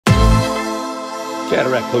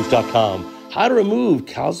CataractCoach.com. How to remove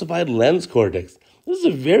calcified lens cortex. This is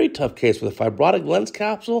a very tough case with a fibrotic lens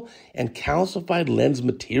capsule and calcified lens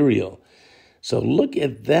material. So look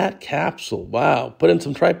at that capsule. Wow. Put in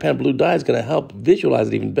some trypan blue dye is going to help visualize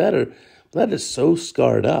it even better. But that is so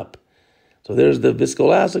scarred up. So there's the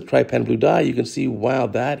viscoelastic trypan blue dye. You can see, wow,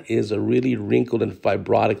 that is a really wrinkled and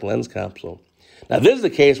fibrotic lens capsule. Now, this is the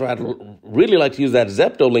case where I'd really like to use that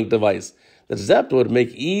Zepto-Link device. The Zepto would make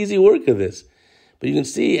easy work of this. But you can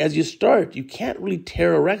see, as you start, you can't really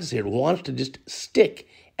tear a rectus here. It wants to just stick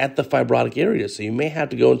at the fibrotic area. So you may have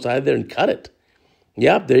to go inside there and cut it.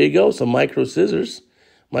 Yep, there you go. Some micro scissors.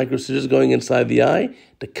 Micro scissors going inside the eye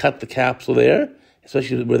to cut the capsule there,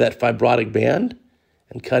 especially with that fibrotic band.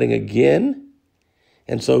 And cutting again.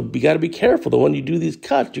 And so you got to be careful that when you do these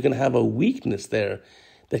cuts, you're going to have a weakness there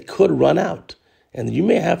that could run out. And you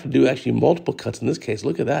may have to do actually multiple cuts in this case.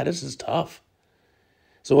 Look at that. This is tough.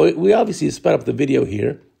 So we obviously sped up the video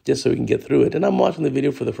here just so we can get through it. And I'm watching the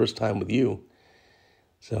video for the first time with you.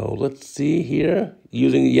 So let's see here.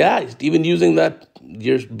 Even using that,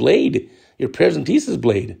 your blade, your paracentesis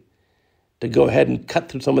blade, to go ahead and cut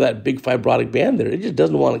through some of that big fibrotic band there. It just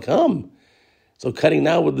doesn't want to come. So cutting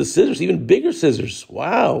now with the scissors, even bigger scissors.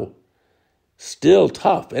 Wow. Still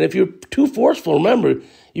tough. And if you're too forceful, remember,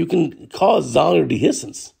 you can cause zonular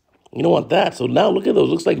dehiscence. You don't want that. So now look at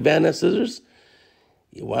those. Looks like Van Ness scissors.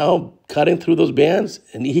 Wow, cutting through those bands.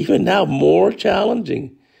 And even now, more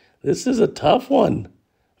challenging. This is a tough one.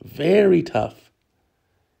 Very tough.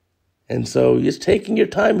 And so just taking your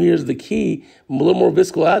time here is the key. A little more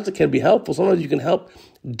viscoelastic can be helpful. Sometimes you can help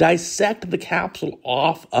dissect the capsule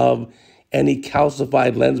off of any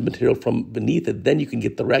calcified lens material from beneath it. Then you can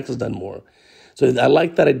get the rectus done more. So I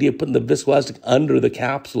like that idea of putting the viscoelastic under the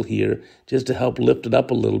capsule here just to help lift it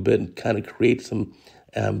up a little bit and kind of create some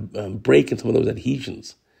break in some of those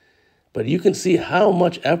adhesions. But you can see how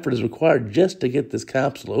much effort is required just to get this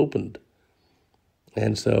capsule opened.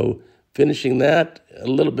 And so finishing that a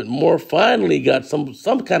little bit more, finally got some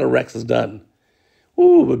kind of rectus done.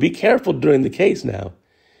 Ooh, but be careful during the case now.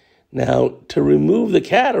 Now, to remove the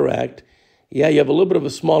cataract, yeah, you have a little bit of a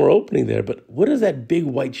smaller opening there, but what is that big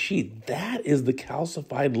white sheet? That is the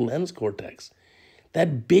calcified lens cortex.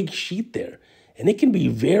 That big sheet there. And it can be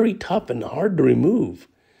very tough and hard to remove.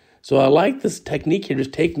 So I like this technique here,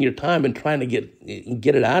 just taking your time and trying to get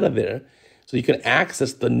it out of there so you can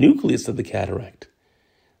access the nucleus of the cataract.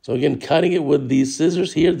 So again, cutting it with these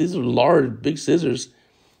scissors here. These are large, big scissors.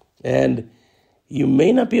 And you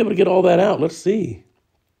may not be able to get all that out. Let's see.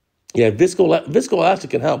 Yeah, viscoelastic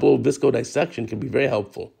can help. A little viscodissection can be very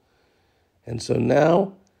helpful. And so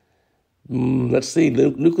now, let's see,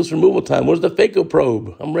 nucleus removal time. Where's the phaco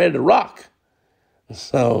probe? I'm ready to rock.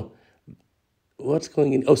 So what's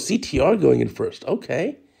going in? Oh, CTR going in first.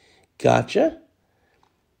 Okay, gotcha.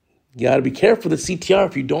 You got to be careful with the CTR.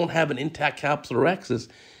 If you don't have an intact capsular rectus,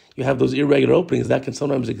 you have those irregular openings. That can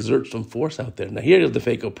sometimes exert some force out there. Now here is the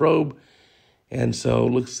phaco probe. And so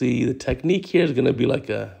let's see, the technique here is going to be like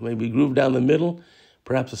maybe groove down the middle,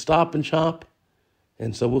 perhaps a stop and chop.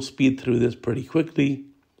 And so we'll speed through this pretty quickly.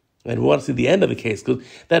 And we want to see the end of the case, because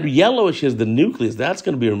that yellowish is the nucleus. That's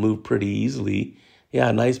going to be removed pretty easily. Yeah,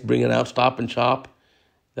 nice, bring it out, stop and chop.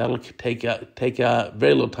 That'll take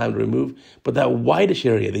very little time to remove. But that whitish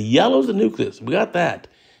area, the yellow is the nucleus. We got that.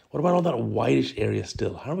 What about all that whitish area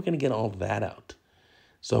still? How are we going to get all of that out?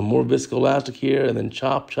 So more viscoelastic here, and then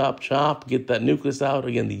chop, chop, chop. Get that nucleus out.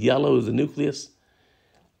 Again, the yellow is the nucleus.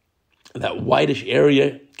 That whitish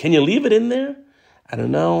area, can you leave it in there? I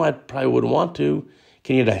don't know. I probably wouldn't want to.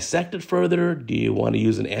 Can you dissect it further? Do you want to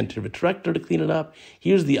use an anterior vitrector to clean it up?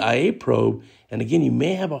 Here's the IA probe. And again, you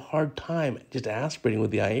may have a hard time just aspirating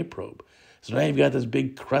with the IA probe. So now you've got this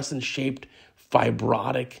big crescent-shaped,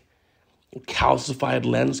 fibrotic, calcified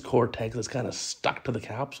lens cortex that's kind of stuck to the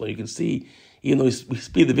capsule. You can see, even though we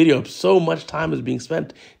speed the video up, so much time is being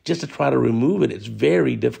spent just to try to remove it. It's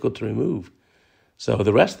very difficult to remove. So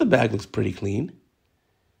the rest of the bag looks pretty clean.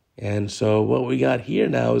 And so what we got here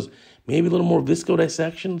now is maybe a little more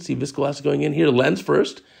viscodissection. See viscoelastic going in here. Lens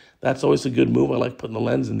first. That's always a good move. I like putting the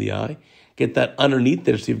lens in the eye. Get that underneath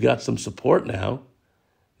there so you've got some support now.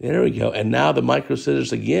 There we go. And now the micro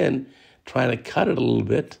scissors again, trying to cut it a little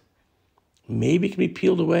bit. Maybe it can be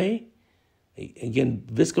peeled away. Again,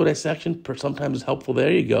 viscodissection sometimes is helpful.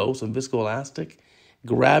 There you go. Some viscoelastic.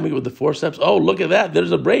 Grabbing it with the forceps. Oh, look at that.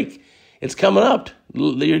 There's a break. It's coming up.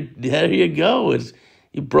 There you go.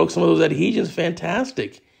 You broke some of those adhesions.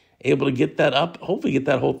 Fantastic. Able to get that up. Hopefully get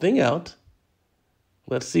that whole thing out.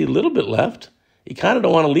 Let's see, a little bit left. You kind of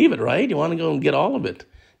don't want to leave it, right? You want to go and get all of it.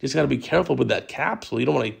 Just got to be careful with that capsule. You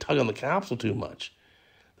don't want to tug on the capsule too much.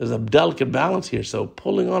 there's a delicate balance here. So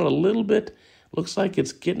pulling on a little bit, looks like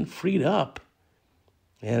it's getting freed up.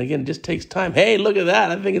 And again, it just takes time. Hey, look at that.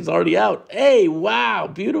 I think it's already out. Hey, wow,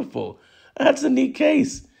 beautiful. That's a neat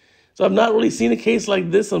case. So I've not really seen a case like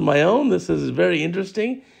this on my own. This is very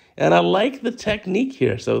interesting. And I like the technique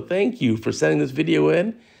here. So thank you for sending this video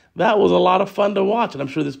in. That was a lot of fun to watch. And I'm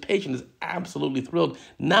sure this patient is absolutely thrilled.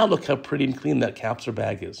 Now look how pretty and clean that capsular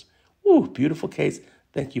bag is. Ooh, beautiful case.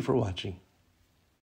 Thank you for watching.